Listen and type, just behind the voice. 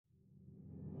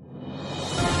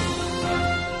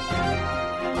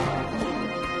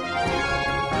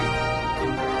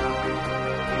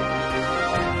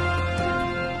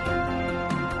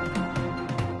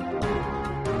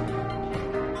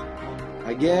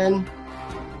Again,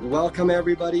 welcome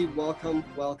everybody. Welcome.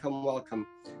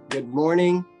 Good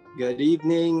morning, good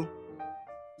evening,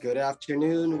 good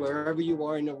afternoon, wherever you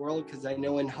are in the world, because I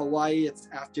know in Hawaii it's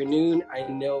afternoon. I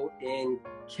know in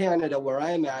Canada, where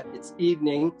I'm at, it's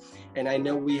evening. And I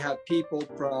know we have people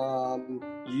from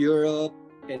Europe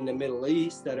and the Middle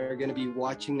East that are going to be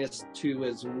watching this too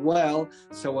as well.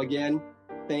 So again,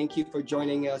 thank you for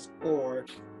joining us for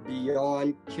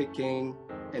Beyond Kicking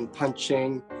and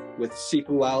Punching with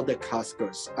Sifu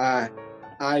Dacasco.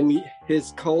 I'm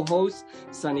his co-host,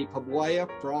 Sunny Pabuaya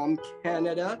from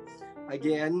Canada.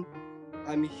 Again,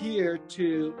 I'm here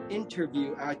to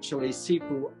interview actually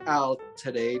Sifu Al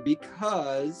today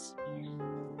because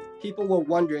people were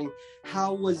wondering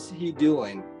how was he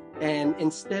doing. And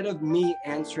instead of me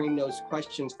answering those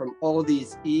questions from all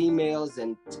these emails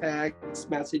and text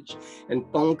message and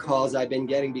phone calls I've been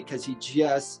getting, because he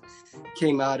just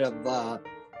came out of a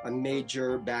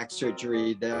major back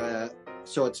surgery.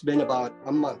 So it's been about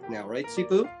a month now, right,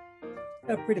 Sifu?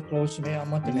 Yeah, pretty close to me, a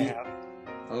month and a half.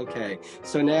 Okay,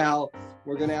 so now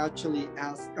we're going to actually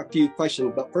ask a few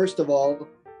questions. But first of all,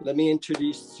 let me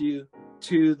introduce you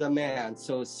to the man.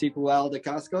 So Sifu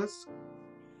Dacasco,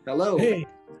 hello. Hey,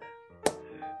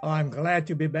 I'm glad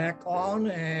to be back on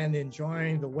and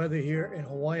enjoying the weather here in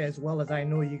Hawaii, as well as I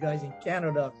know you guys in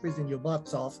Canada are freezing your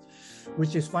butts off,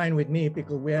 which is fine with me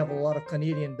because we have a lot of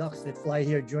Canadian ducks that fly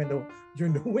here during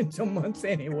the winter months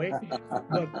anyway.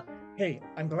 But hey,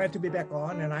 I'm glad to be back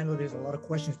on, and I know there's a lot of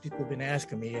questions people have been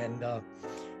asking me, and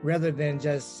rather than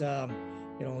just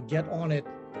get on it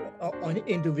on an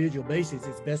individual basis,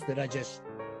 it's best that I just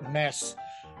mass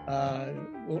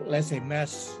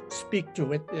speak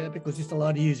to it because it's a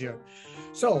lot easier.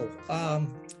 So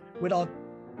without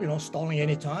stalling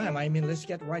any time, I mean, let's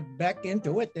get right back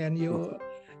into it, and you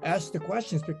ask the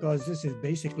questions, because this is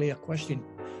basically a question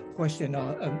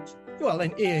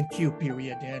an A and Q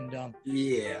period. And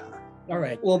yeah, all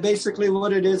right, well, basically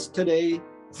what it is today,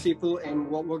 Sifu, and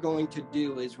what we're going to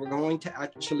do is we're going to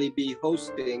actually be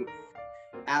hosting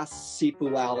Ask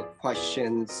Sifu Al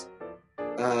questions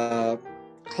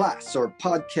class or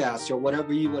podcast or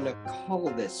whatever you want to call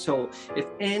this. So if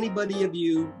anybody of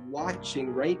you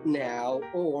watching right now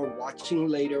or watching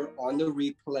later on the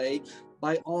replay,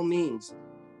 by all means,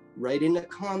 write in the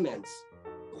comments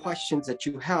questions that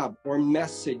you have, or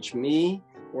message me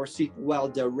or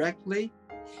Sifu directly,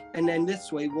 and then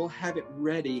this way we'll have it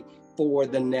ready for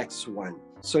the next one.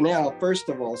 So now, first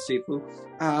of all, Sifu,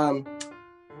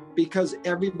 because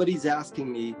everybody's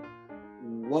asking me,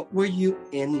 what were you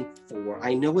in for?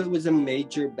 I know it was a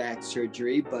major back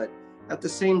surgery, but at the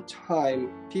same time,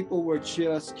 people were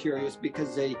just curious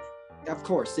because they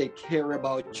care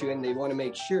about you and they want to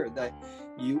make sure that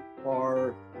you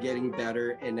are getting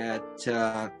better and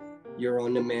that you're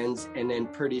on the mends. And then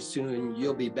pretty soon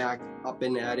you'll be back up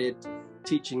and at it,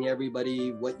 teaching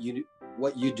everybody what you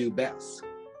do best.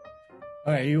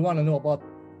 All right, you want to know about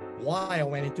why I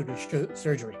went into the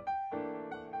surgery?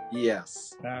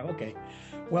 Yes. Okay.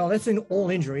 Well, that's an old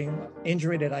injury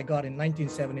that I got in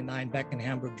 1979 back in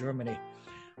Hamburg, Germany.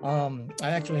 I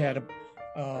actually had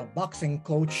a boxing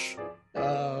coach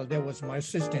that was my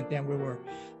assistant, and we were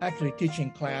actually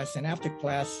teaching class. And after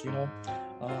class,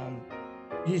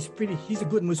 he's a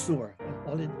good masseur.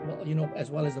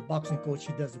 As well as a boxing coach,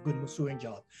 he does a good masseuring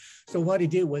job. So what he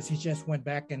did was he just went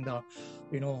back and,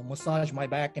 massaged my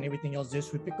back and everything else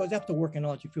this week, because after working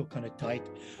out, you feel kind of tight.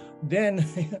 Then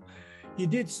he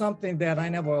did something that I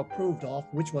never approved of,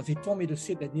 which was he told me to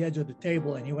sit at the edge of the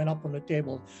table, and he went up on the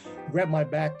table, grabbed my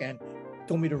back, and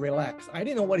told me to relax. I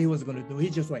didn't know what he was going to do. He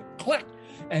just went clack,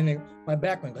 and then my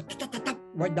back went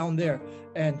right down there,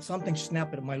 and something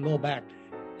snapped at my low back.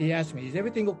 He asked me, "Is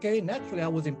everything okay?" Naturally, I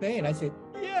was in pain. I said,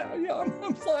 "Yeah,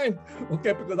 I'm fine."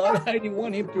 Okay, because I didn't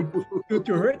want him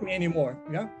to hurt me anymore.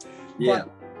 Yeah. Yeah.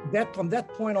 But from that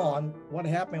point on, what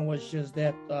happened was just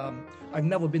that I've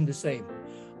never been the same.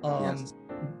 Yes.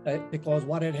 Because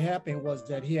what had happened was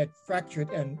that he had fractured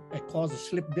and it caused a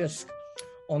slip disc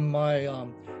on my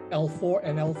L4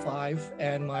 and L5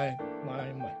 and my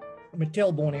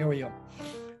tailbone area.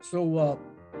 So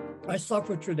I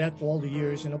suffered through that for all the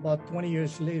years, and about 20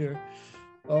 years later,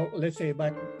 let's say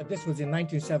this was in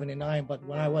 1979, but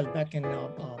when I was back in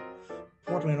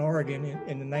Portland, Oregon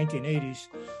in the 1980s,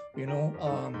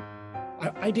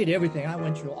 I did everything. I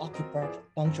went through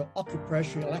acupuncture,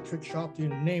 acupressure, electric shock, you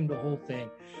name the whole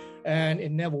thing, and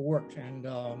it never worked. And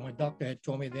my doctor had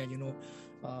told me that,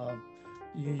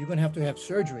 you're going to have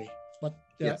surgery. But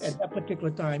yes. At that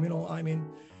particular time,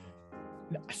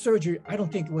 surgery, I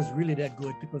don't think it was really that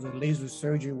good, because the laser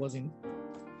surgery wasn't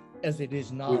as it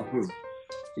is now. Mm-hmm.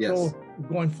 Yes. So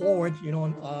going forward,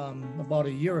 about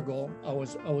a year ago, I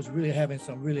was really having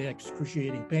some really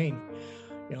excruciating pain.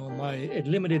 It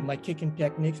limited my kicking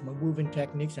techniques, my moving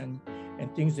techniques, and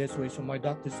things this way. So my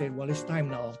doctor said, well, it's time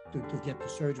now to get the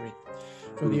surgery.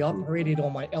 So they operated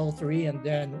on my L3, and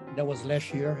then that was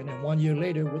last year. And then 1 year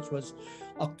later, which was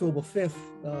October 5th,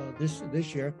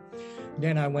 this year,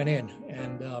 then I went in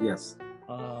and, yes.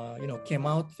 Came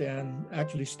out and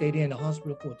actually stayed in the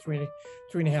hospital for three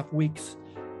and a half weeks.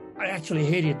 I actually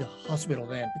hated the hospital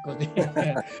then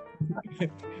because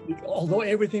although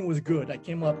everything was good, I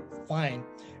came up fine.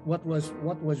 What was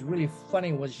really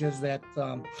funny was just that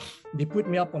they put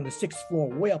me up on the 6th floor,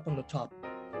 way up on the top,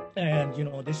 and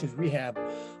this is rehab,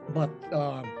 but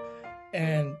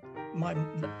and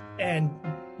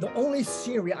the only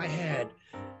scenery I had,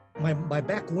 my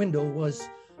back window was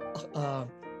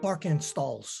parking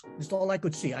stalls. That's all I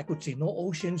could see. I could see no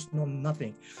oceans, no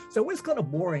nothing. So it was kind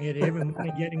of boring every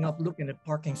morning getting up, looking at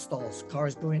parking stalls,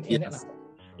 cars going in and out,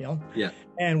 Yeah.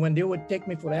 And when they would take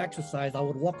me for the exercise, I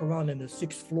would walk around in the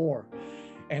 6th floor,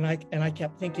 and I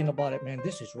kept thinking about it, man,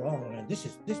 this is wrong, man. This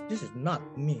is not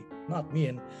me.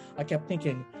 And I kept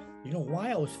thinking,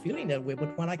 why I was feeling that way.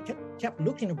 But when I kept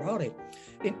looking about it,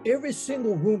 in every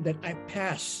single room that I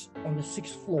passed on the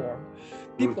 6th floor,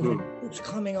 people had tubes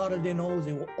coming out of their nose.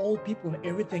 They were old people and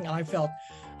everything. And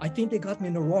I think they got me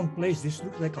in the wrong place. This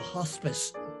looked like a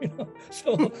hospice,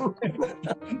 So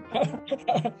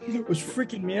it was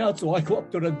freaking me out. So I go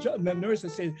up to the nurse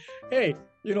and say, hey,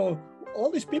 all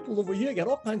these people over here get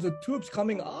all kinds of tubes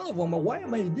coming out of them. Why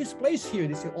am I in this place here?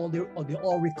 They said, they're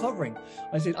all recovering.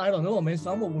 I said, I don't know, man.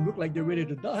 Some of them look like they're ready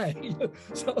to die.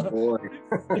 So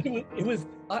it was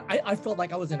I felt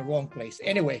like I was in the wrong place.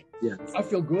 Anyway, yes. I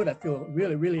feel good. I feel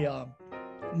really, really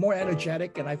more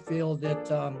energetic, and I feel that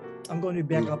I'm going to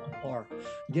be back up to par,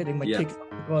 getting my kicks,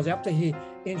 because after he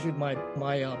injured my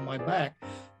back,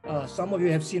 some of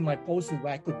you have seen my posters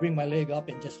where I could bring my leg up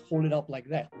and just hold it up like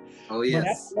that. Oh, yes. But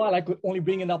after a while, I could only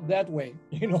bring it up that way,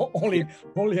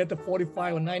 only at the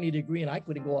 45 or 90 degree, and I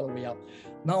couldn't go all the way up.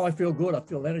 Now I feel good. I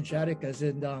feel energetic, as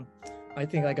in I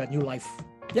think I got new life.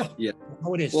 Yeah.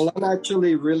 How it is. Well, I'm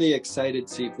actually really excited,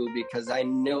 Sifu, because I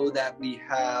know that we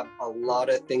have a lot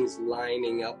of things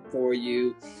lining up for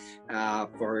you,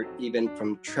 for even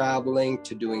from traveling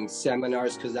to doing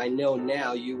seminars, because I know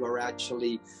now you are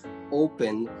actually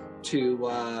open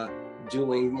to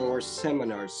doing more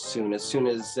seminars soon, as soon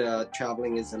as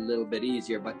traveling is a little bit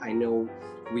easier. But I know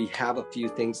we have a few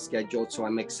things scheduled, so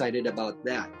I'm excited about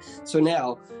that. So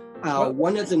now,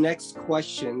 one of the next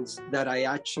questions that I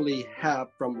actually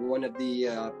have from one of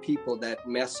the people that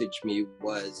messaged me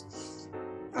was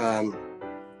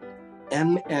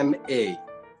MMA.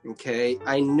 Okay,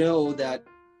 I know that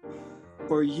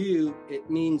for you, it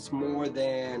means more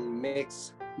than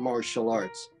mixed martial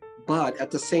arts. But at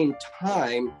the same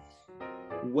time,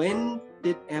 when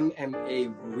did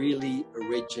MMA really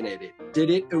originated? Did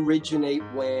it originate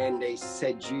when they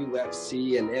said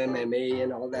UFC and MMA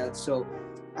and all that? So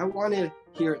I want to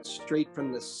hear it straight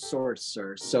from the source,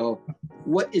 sir. So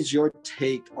what is your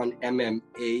take on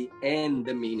MMA and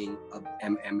the meaning of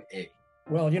MMA?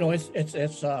 Well,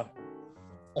 it's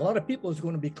a lot of people is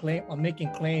going to be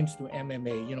making claims to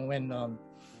MMA,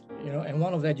 and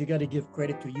one of that, you got to give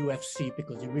credit to UFC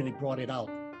because they really brought it out.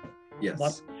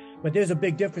 Yes. But there's a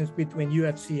big difference between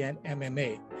UFC and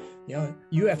MMA.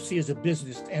 UFC is a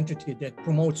business entity that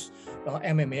promotes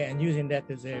MMA and using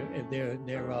that as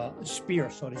their spear,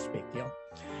 so to speak.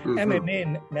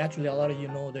 MMA, naturally, a lot of you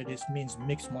know that this means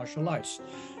mixed martial arts.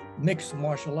 Mixed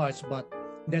martial arts, but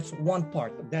that's one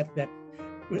part. That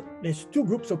there's two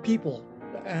groups of people,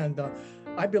 and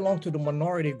I belong to the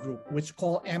minority group, which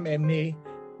call MMA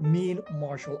mean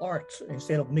martial arts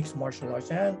instead of mixed martial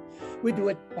arts, and we do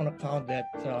it on account that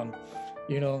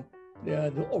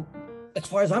as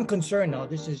far as I'm concerned now,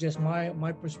 this is just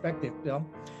my perspective.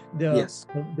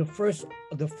 The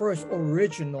first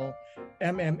original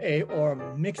MMA or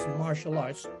mixed martial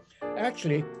arts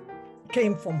actually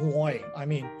came from Hawaii. I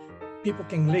mean, people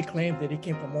can lay claim that it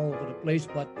came from all over the place,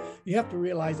 but you have to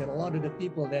realize that a lot of the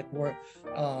people that were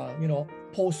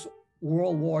post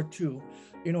World War II,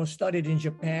 studied in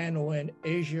Japan or in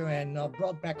Asia and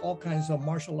brought back all kinds of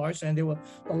martial arts, and the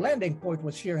landing point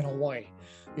was here in Hawaii,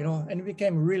 and it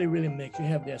became really, really mixed. You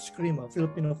have the Eskrima,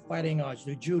 Filipino fighting arts,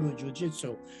 the judo,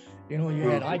 jiu-jitsu, you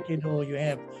had Aikido, you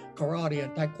have karate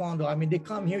and taekwondo. I mean, they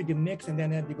come here, they mix, and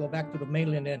then they go back to the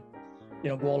mainland and,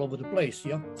 go all over the place,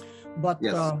 But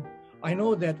yes. I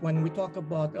know that when we talk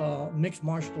about mixed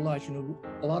martial arts,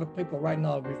 a lot of people right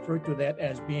now refer to that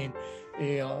as being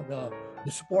the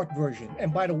the sport version.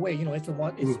 And by the way, you know, it's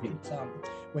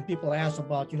when people ask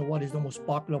about, you know, what is the most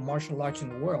popular martial arts in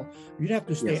the world, you'd have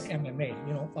to say MMA,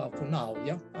 you know, for now,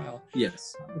 yeah?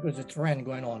 Yes. Because the trend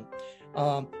going on.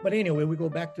 But anyway, we go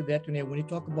back to that today. When you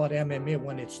talk about MMA,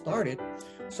 when it started,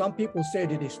 some people say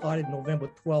that it started November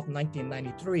 12,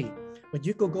 1993, but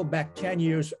you could go back 10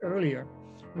 years earlier,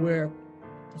 where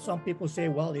some people say,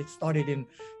 well, it started in,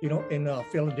 you know, in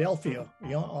Philadelphia,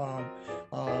 you know,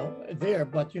 there.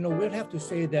 But, you know, we'd have to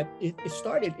say that it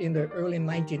started in the early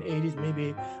 1980s,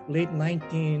 maybe late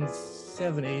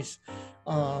 1970s,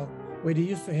 where they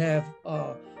used to have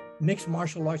mixed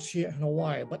martial arts here in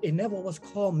Hawaii, but it never was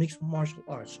called mixed martial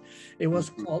arts. It was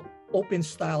called open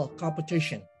style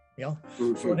competition. Yeah.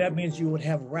 So that means you would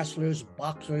have wrestlers,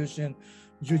 boxers, and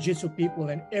jiu-jitsu people,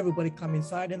 and everybody come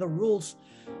inside, and the rules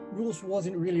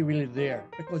wasn't really there.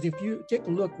 Because if you take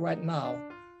a look right now,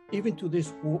 even to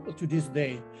this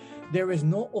day, there is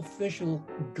no official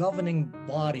governing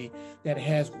body that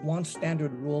has one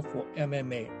standard rule for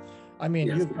MMA. I mean,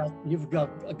 you've got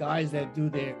guys that do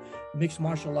their mixed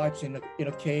martial arts in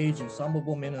a cage, and some of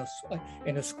them in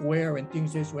a square and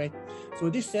things this way. So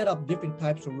they set up different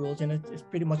types of rules, and it's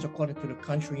pretty much according to the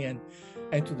country and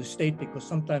to the state, because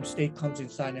sometimes state comes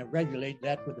inside and regulate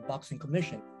that with the boxing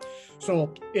commission.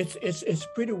 So it's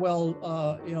pretty well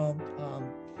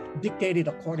dictated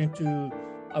according to,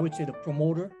 I would say, the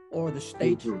promoter or the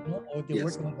state, you know, or they're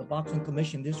working with the boxing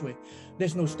commission this way.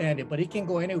 There's no standard, but it can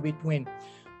go anywhere between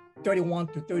 31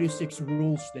 to 36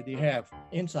 rules that they have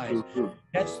inside.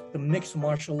 That's the mixed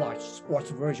martial arts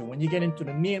sports version. When you get into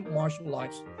the mixed martial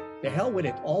arts, the hell with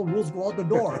it, all rules go out the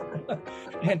door.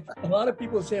 And a lot of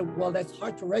people say, well, that's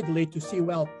hard to regulate, to see,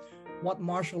 well, what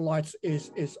martial arts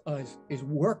is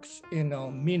works in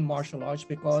mean martial arts,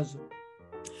 because,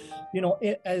 you know,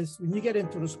 as when you get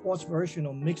into the sports version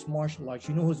of mixed martial arts,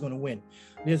 you know who's going to win.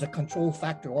 There's a control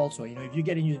factor also. You know, if you're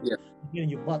getting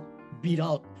your butt beat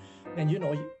out, then, you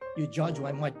know, your judge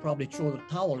might probably throw the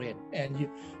towel in. And you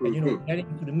know, getting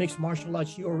into the mixed martial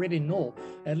arts, you already know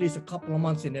at least a couple of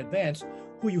months in advance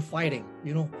who you're fighting,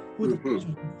 you know, who the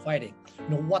person is fighting, you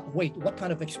know, what weight, what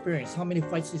kind of experience, how many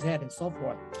fights he's had, and so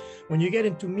forth. When you get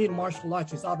into mixed martial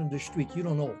arts, it's out in the street, you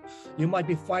don't know. You might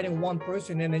be fighting one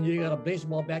person, and then you got a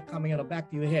baseball bat coming in the back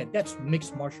of your head. That's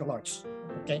mixed martial arts,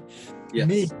 okay?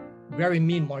 Yes. Very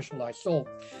mean martial arts. So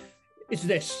it's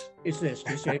this, you see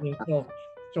what I mean?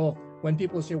 So when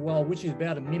people say, well, which is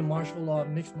better, mean martial law,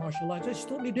 mixed martial arts, it's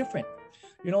totally different.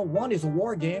 You know, one is a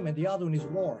war game and the other one is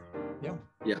war. Yeah.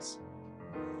 Yes.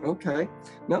 Okay.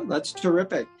 No, that's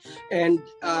terrific. And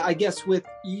I guess with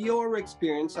your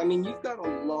experience, I mean, you've got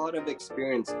a lot of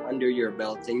experience under your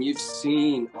belt, and you've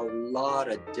seen a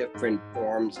lot of different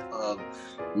forms of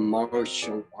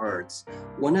martial arts.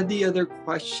 One of the other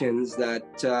questions that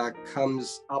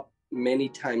comes up many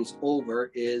times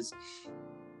over is,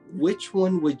 which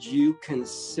one would you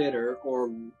consider, or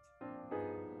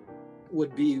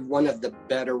would be one of the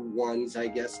better ones, I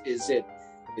guess? Is it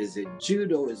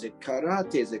judo? Is it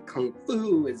karate? Is it kung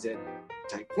fu? Is it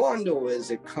taekwondo?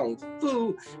 Is it kung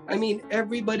fu? I mean,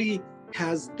 everybody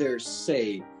has their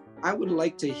say. I would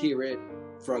like to hear it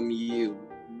from you,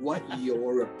 what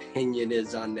your opinion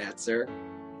is on that, sir.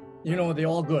 You know, they're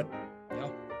all good. You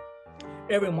know,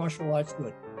 every martial art's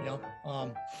good.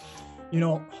 You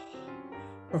know,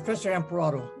 Professor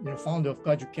Amparado, the founder of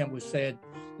Kaju Kembu, said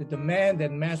that the man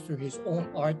that masters his own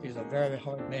art is a very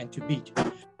hard man to beat.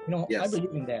 You know, I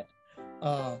believe in that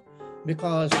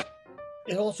because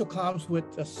it also comes with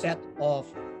a set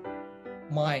of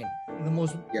mind. The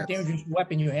most dangerous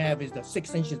weapon you have is the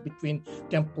 6 inches between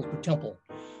temple to temple.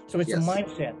 So it's a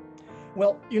mindset.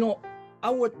 Well, you know,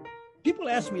 people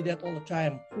ask me that all the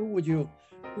time. Who would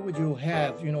you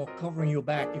have, you know, covering your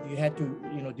back if you had to,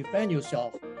 you know, defend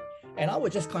yourself? And I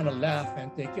would just kind of laugh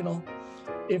and think, you know,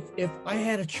 if I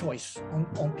had a choice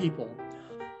on people,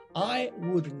 I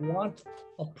would want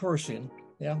a person,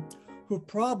 who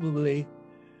probably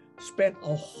spent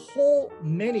a whole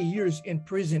many years in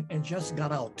prison and just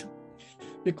got out,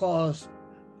 because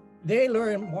they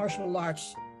learn martial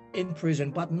arts in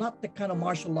prison, but not the kind of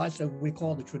martial arts that we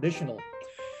call the traditional.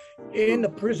 In the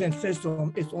prison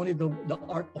system, it's only the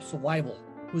art of survival.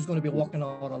 Who's going to be walking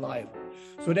out alive?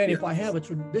 So then if I have a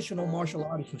traditional martial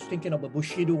artist who's thinking about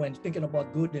Bushido and thinking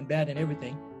about good and bad and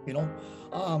everything, you know,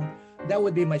 that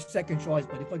would be my second choice.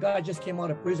 But if a guy just came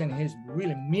out of prison and he's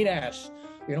really mean ass,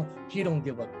 you know, he don't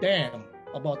give a damn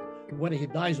about whether he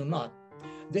dies or not,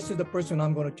 this is the person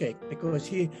I'm going to take, because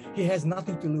he has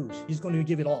nothing to lose. He's going to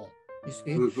give it all. You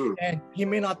see, and he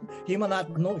may not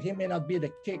know, he may not be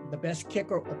the best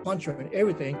kicker or puncher and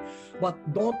everything,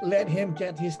 but don't let him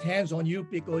get his hands on you,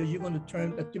 because you're going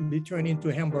to be turned into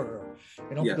a hamburger.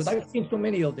 You know, because I've seen so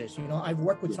many of this. You know, I've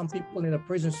worked with some people in the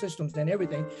prison systems and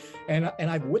everything, and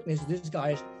I've witnessed these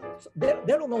guys. They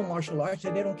don't know martial arts,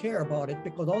 and they don't care about it,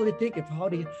 because all they think is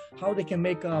how they can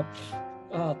make a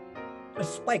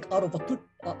spike out of a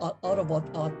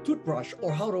toothbrush,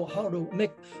 or how to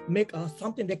make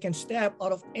something they can stab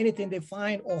out of anything they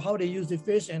find, or how they use the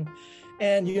fish.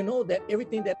 And you know that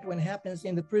everything that when happens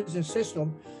in the prison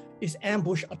system is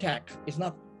ambush attack. It's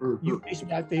not you face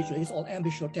that facial, it's all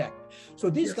ambush attack.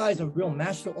 So these guys are real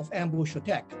master of ambush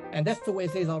attack, and that's the way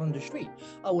it is out on the street.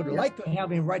 I would like to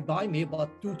have him right by me,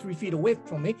 about 2-3 feet away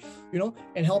from me, you know,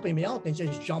 and helping me out and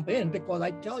just jump in, because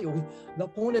I tell you, the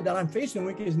opponent that I'm facing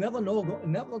with is never going to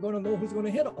know who's going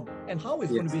to hit him and how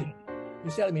it's going to be.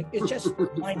 You see what I mean? It's just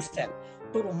mindset,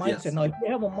 total mindset. Now, if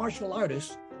you have a martial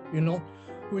artist, you know,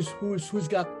 who's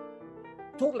got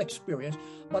total experience,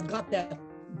 but got that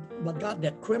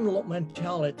criminal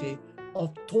mentality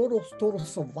of total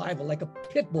survival, like a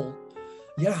pit bull,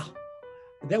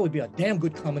 that would be a damn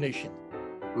good combination.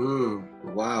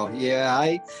 Wow.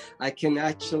 Yeah, I can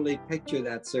actually picture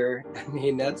that, sir. I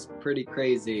mean, that's pretty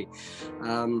crazy.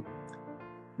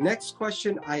 Next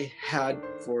question I had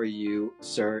for you,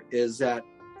 sir, is that,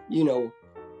 you know,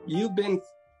 you've been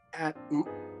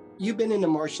in the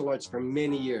martial arts for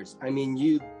many years. I mean,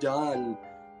 you've done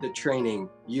the training,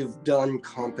 you've done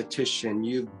competition,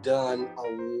 you've done a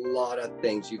lot of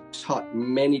things. You've taught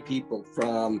many people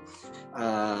from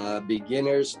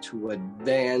beginners to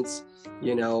advanced,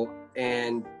 you know,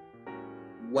 and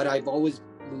what I've always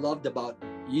loved about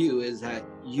you is that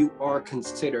you are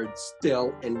considered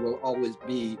still and will always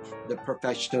be the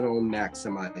professional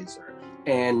maximizer.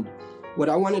 And what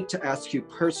I wanted to ask you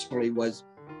personally was,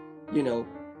 you know,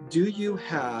 do you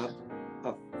have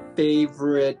a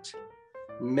favorite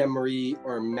memory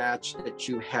or match that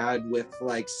you had with,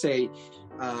 like, say,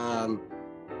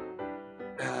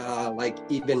 like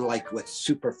even like with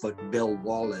Superfoot Bill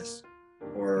Wallace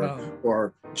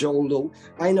or Joe Lou?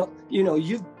 I know, you know,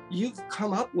 you've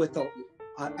come up with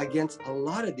against a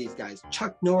lot of these guys,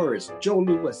 Chuck Norris, Joe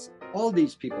Louis, all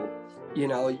these people, you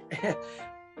know.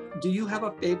 Do you have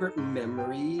a favorite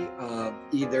memory of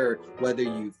either whether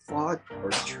you fought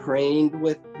or trained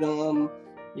with them?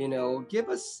 You know, give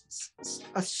us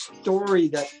a story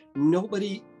that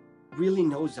nobody really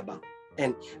knows about,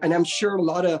 and I'm sure a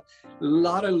lot of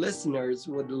listeners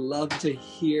would love to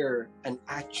hear an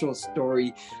actual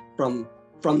story from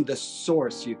the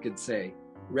source, you could say,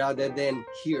 rather than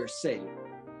hearsay.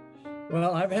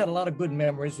 Well, I've had a lot of good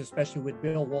memories, especially with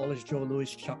Bill Wallace, Joe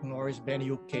Louis, Chuck Norris, Benny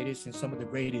Ukadis, and some of the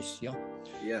greatest. Yeah.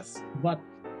 Yes. But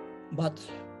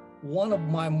one of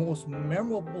my most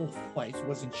memorable fights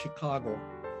was in Chicago.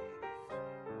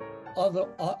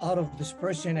 Out of this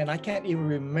person, and I can't even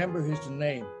remember his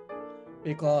name,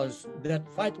 because that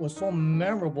fight was so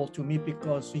memorable to me,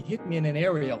 because he hit me in an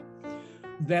area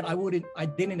that I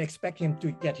didn't expect him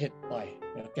to get hit by.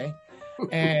 Okay,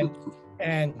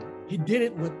 and he did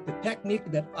it with the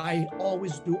technique that I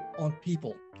always do on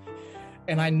people,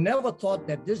 and I never thought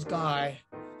that this guy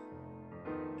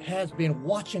has been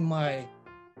watching my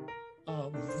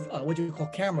what do you call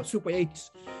camera, Super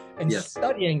 8s, and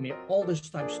studying me all this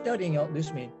time, studying out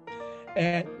this me.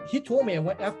 And he told me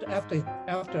after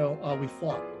we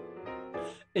fought,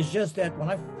 it's just that when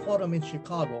I fought him in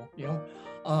Chicago, you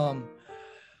know,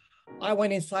 I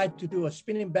went inside to do a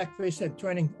spinning back fist and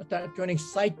turning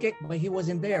side kick, but he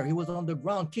wasn't there. He was on the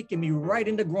ground kicking me right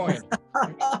in the groin.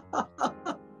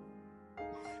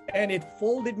 And it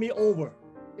folded me over.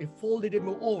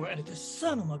 And I said,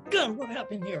 son of a gun, what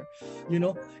happened here? You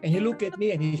know, and he looked at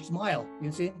me and he smiled.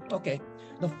 You see, okay.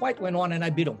 The fight went on and I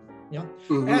beat him. You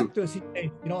know, after he said,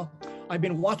 you know, I've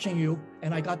been watching you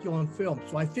and I got you on film.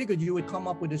 So I figured you would come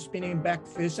up with a spinning back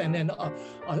fist and then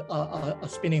a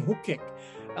spinning hook kick.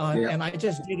 And I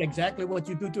just did exactly what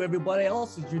you do to everybody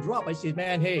else. As you drop, I said,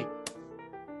 man, hey,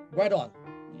 right on.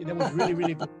 That was really,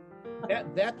 really good.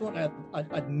 That one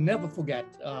I'd never forget,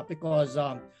 because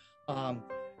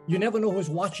you never know who's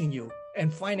watching you,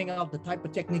 and finding out the type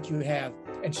of technique you have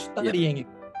and studying it.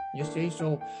 You see,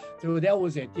 so that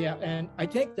was it. Yeah, and I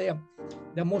think the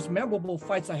most memorable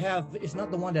fights I have is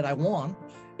not the one that I won,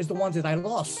 it's the ones that I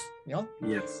lost. You know,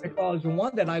 because the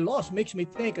one that I lost makes me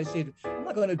think. I said, I'm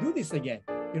not going to do this again.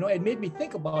 You know, it made me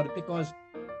think about it, because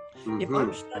if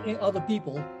I'm studying other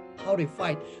people how they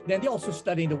fight, then they're also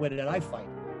studying the way that I fight.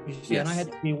 You see, and I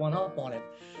had to be one up on it.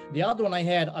 The other one I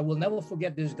had, I will never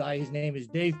forget this guy. His name is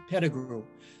Dave Pettigrew,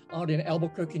 out in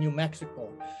Albuquerque, New Mexico.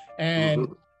 And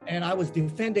and I was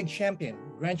defending champion,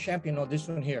 grand champion of this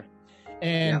one here,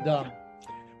 and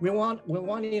we went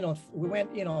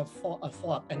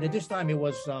fought, and at this time it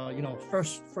was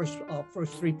first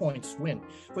 3 points win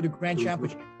for the grand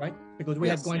championship, right? Because we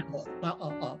had going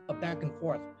back and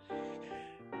forth,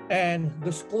 and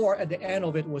the score at the end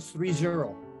of it was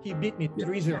 3-0. He beat me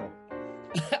 3-0.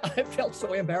 I felt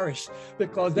so embarrassed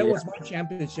because that was my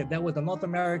championship. That was the North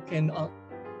American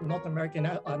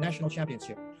national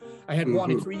championship. I had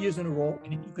won it 3 years in a row,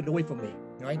 and he took it away from me,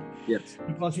 right? Yes.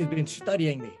 Because he's been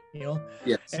studying me,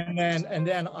 Yes. And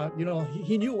then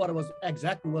he knew what I was going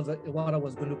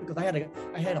to do, because I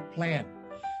had a plan.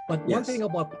 But one thing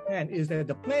about plan is that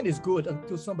the plan is good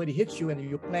until somebody hits you and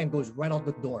your plan goes right out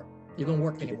the door. You don't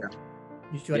work anymore.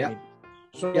 You see what I mean?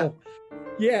 So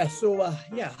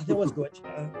that was good.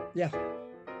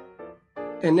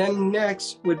 And then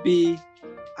next would be,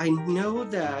 I know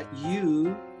that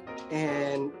you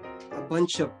and a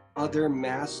bunch of other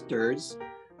masters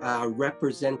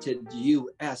represented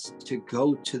U.S. to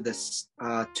go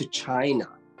to China.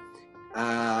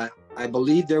 I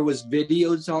believe there was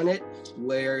videos on it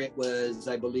where it was,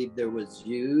 I believe there was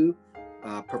you,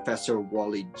 Professor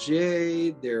Wally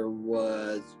J, there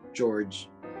was George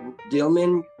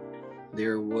Dillman,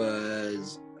 there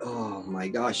was, oh my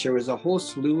gosh, there was a whole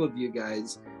slew of you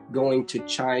guys going to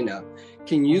China.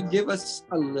 Can you give us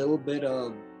a little bit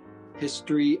of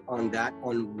history on that,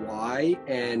 on why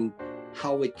and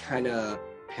how it kind of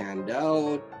panned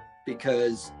out?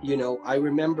 Because, I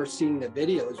remember seeing the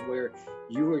videos where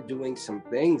you were doing some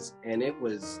things and it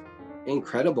was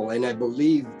incredible. And I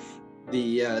believe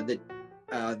the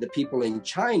people in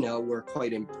China were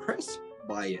quite impressed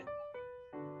by it.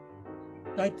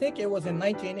 I think it was in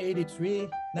 1983,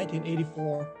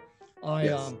 1984.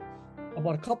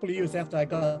 About a couple of years after I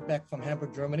got back from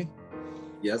Hamburg, Germany.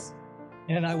 Yes.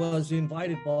 And I was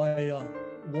invited by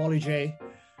Wally J,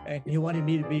 and he wanted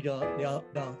me to be the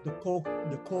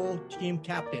co-team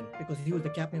captain, because he was the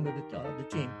captain of the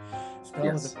team. So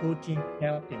I was the co-team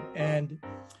captain, and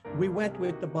we went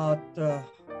with about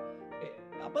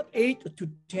 8 to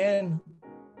 10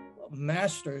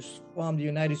 masters from the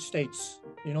United States,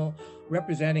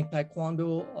 representing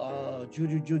Taekwondo,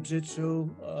 Jiu-Jitsu,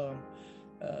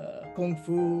 Kung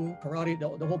Fu, karate,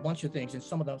 the whole bunch of things, and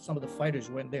some of the fighters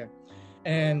went there,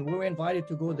 and we were invited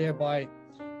to go there by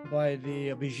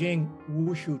the Beijing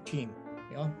Wushu team,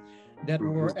 that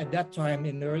were at that time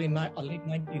in the late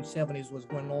 1970s was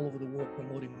going all over the world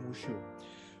promoting Wushu.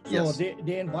 So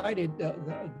they invited the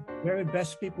very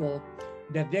best people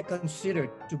that they considered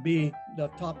to be the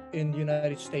top in the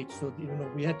United States. So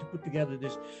we had to put together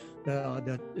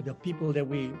the people that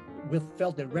we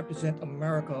felt that represent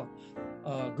America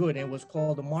good, and it was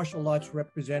called the Martial Arts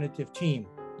Representative Team.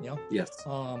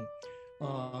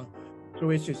 So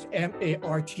it's just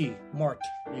MART, Mart.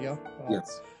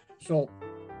 So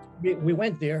we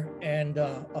went there and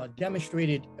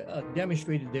demonstrated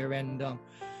there, and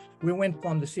we went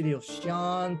from the city of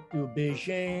Xi'an to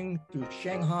Beijing to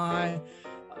Shanghai,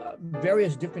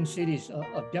 various different cities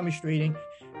of demonstrating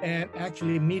and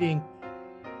actually meeting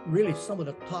really some of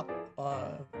the top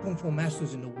Kung Fu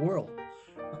masters in the world.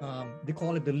 They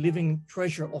call it the living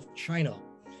treasure of China.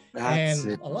 A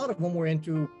lot of them were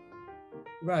into,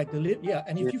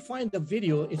 and if you find the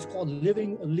video, it's called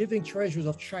Living Treasures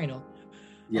of China.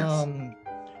 You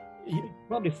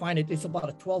probably find it. It's about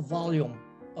a 12-volume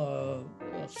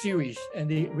series, and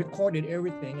they recorded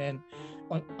everything. And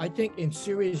I think in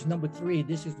series number 3,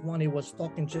 this is one. It was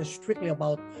talking just strictly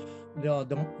about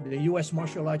the U.S.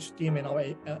 martial arts team and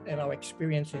our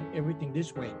experience and everything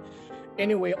this way.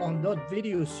 Anyway, on that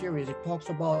video series, it talks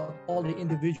about all the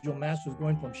individual masters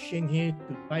going from Xinghe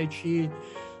to Tai Chi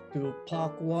to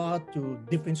Pakwa to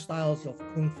different styles of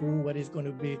Kung Fu, what is going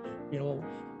to be,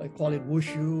 I call it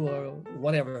Wushu or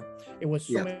whatever. It was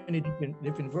so many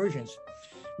different versions.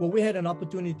 Well, we had an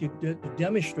opportunity to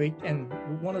demonstrate, and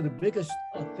one of the biggest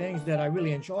things that I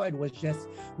really enjoyed was just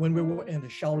when we were in the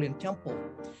Shaolin Temple.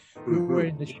 We were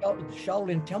in the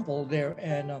Shaolin Temple there,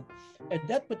 and at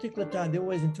that particular time, there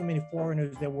wasn't too many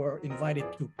foreigners that were invited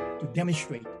to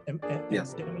demonstrate and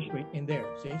demonstrate in there.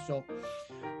 See, so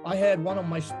I had one of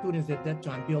my students at that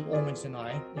time, Bill Owens, and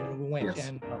we went,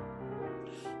 and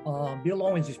Bill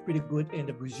Owens is pretty good in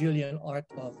the Brazilian art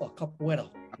of capoeira.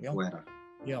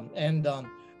 And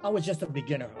I was just a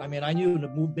beginner. I mean, I knew the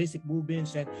basic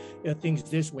movements and things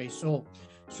this way. So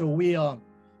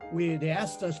they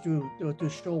asked us to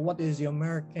show what is the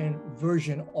American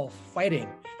version of fighting.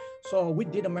 So we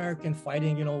did American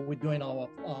fighting. We're doing our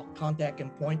contact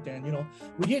and point, and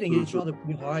we're hitting each other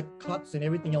pretty hard, cuts and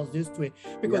everything else this way,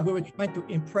 because we were trying to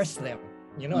impress them.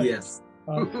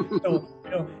 So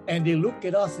and they look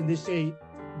at us and they say,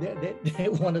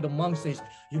 one of the monks says,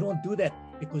 "You don't do that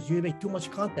because you make too much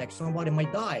contact. Somebody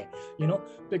might die,"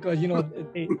 because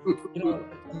they,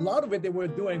 a lot of it they were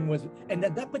doing was, and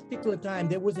at that particular time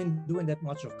they wasn't doing that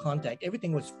much of contact.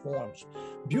 Everything was forms,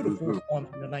 beautiful forms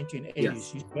in the 1980s.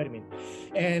 Yes. You see what I mean?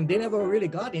 And they never really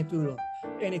got into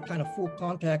any kind of full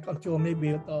contact until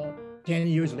maybe 10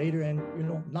 years later, and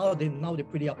now they're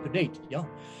pretty up to date,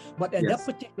 but at that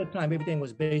particular time everything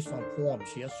was based on forms,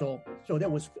 so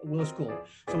that was cool.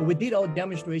 So we did our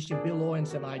demonstration. Bill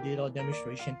Owens and I did our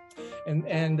demonstration,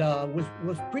 and was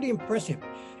pretty impressive.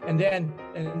 And then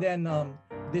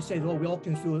they said, well, we all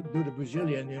can do the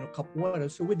Brazilian capoeira,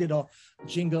 so we did our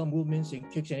jingle movements and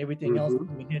kicks and everything else.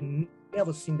 We didn't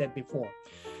never seen that before.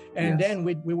 And then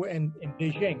we were in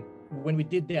Beijing. When we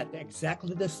did that,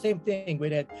 exactly the same thing.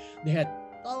 They had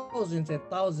thousands and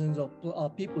thousands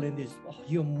of people in this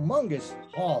humongous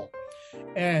hall,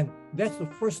 and that's the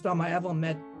first time I ever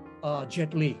met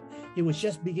Jet Li. He was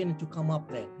just beginning to come up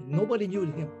then. Nobody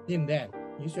knew him then.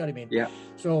 You see what I mean? Yeah.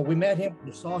 So we met him.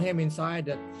 We saw him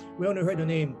inside. We only heard the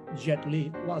name Jet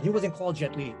Li. Well, he wasn't called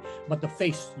Jet Li, but the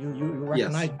face you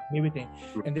recognize him, everything.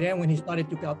 And then when he started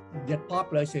to get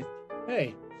popular, I said,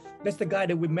 "Hey, that's the guy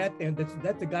that we met, and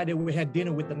that's the guy that we had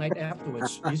dinner with the night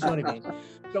afterwards." You see what I mean?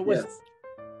 So it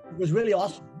was really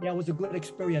awesome. Yeah, it was a good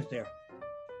experience there.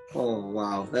 Oh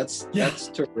wow, that's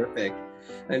terrific.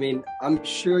 I mean, I'm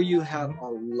sure you have a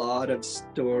lot of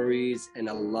stories and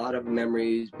a lot of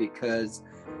memories because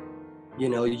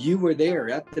you were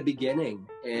there at the beginning,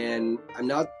 and I'm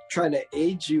not trying to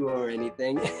age you or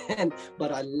anything,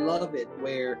 but I love it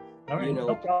where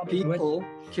people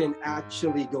can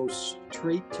actually go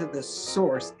straight to the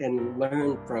source and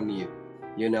learn from you,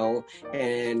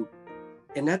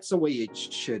 and that's the way it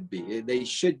should be. They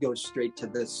should go straight to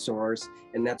the source,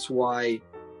 and that's why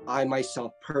I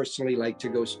myself personally like to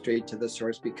go straight to the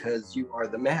source, because you are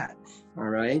the man. All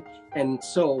right. And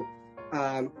so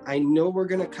I know we're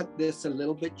going to cut this a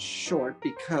little bit short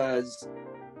because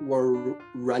we're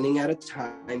running out of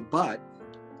time, but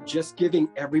just giving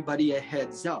everybody a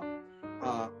heads up.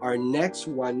 Our next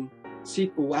one,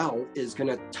 Sifu Al, is going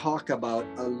to talk about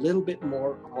a little bit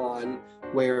more on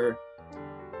where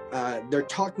they're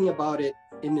talking about it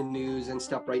in the news and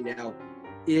stuff right now.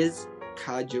 Is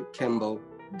Kaju Kembo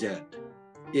dead?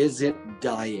 Is it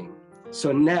dying?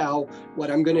 So now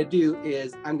what I'm going to do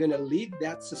is I'm going to leave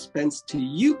that suspense to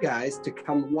you guys to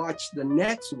come watch the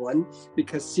next one,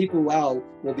 because Sifu Al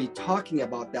will be talking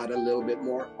about that a little bit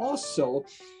more. Also,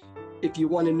 if you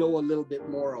want to know a little bit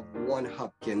more of One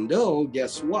Hop Kendo,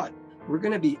 guess what? We're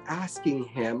going to be asking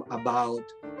him about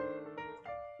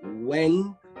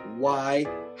when, why,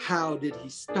 how did he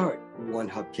start One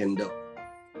Hop Kendo?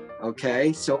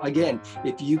 Okay, so again,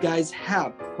 if you guys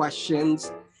have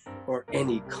questions or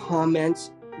any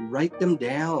comments, write them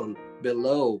down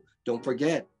below. Don't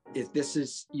forget, if this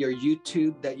is your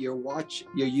YouTube that you're watching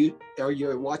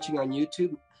on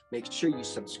YouTube, make sure you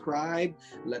subscribe,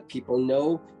 let people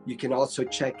know. You can also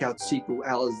check out Sifu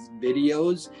Al's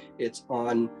videos. It's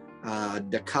on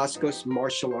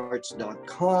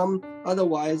dacascosmartialarts.com.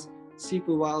 Otherwise,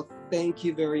 Sifu Al, thank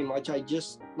you very much.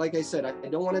 Like I said, I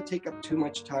don't want to take up too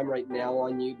much time right now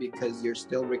on you because you're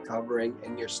still recovering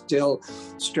and you're still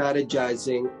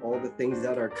strategizing all the things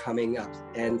that are coming up.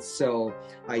 And so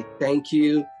I thank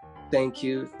you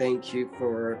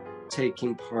for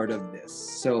taking part of this.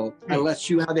 So unless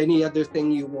you have any other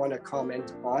thing you want to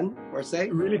comment on or say?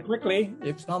 Really quickly,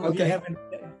 if some of you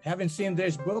haven't seen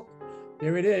this book,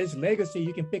 there it is, Legacy.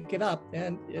 You can pick it up,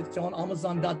 and it's on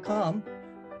Amazon.com.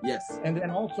 Yes. And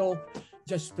then also,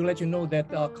 just to let you know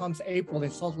that comes April in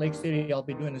Salt Lake City, I'll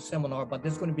be doing a seminar, but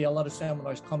there's going to be a lot of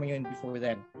seminars coming in before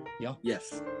then. Yeah.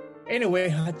 Yes. Anyway,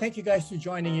 thank you guys for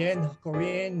joining in.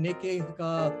 Corinne, Nikki,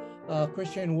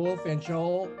 Christian, Wolf, and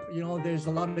Joel. There's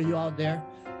a lot of you out there.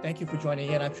 Thank you for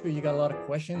joining in. I'm sure you got a lot of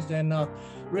questions, and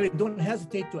really don't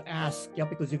hesitate to ask. Yeah,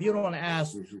 because if you don't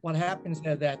ask, what happens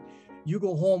is that you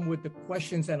go home with the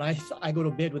questions, and I go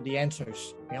to bed with the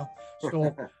answers.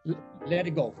 So let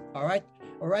it go. All right,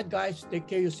 guys. Take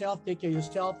care of yourself.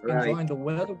 Enjoying the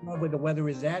weather, where the weather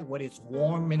is at. Whether it's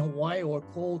warm in Hawaii or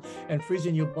cold and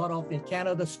freezing your butt off in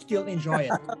Canada, still enjoy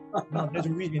it. There's a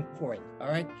reason for it. All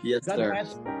right. Yes, God sir.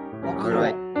 bless. All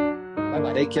right. Bye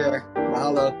bye. Take care.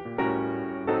 Mahalo.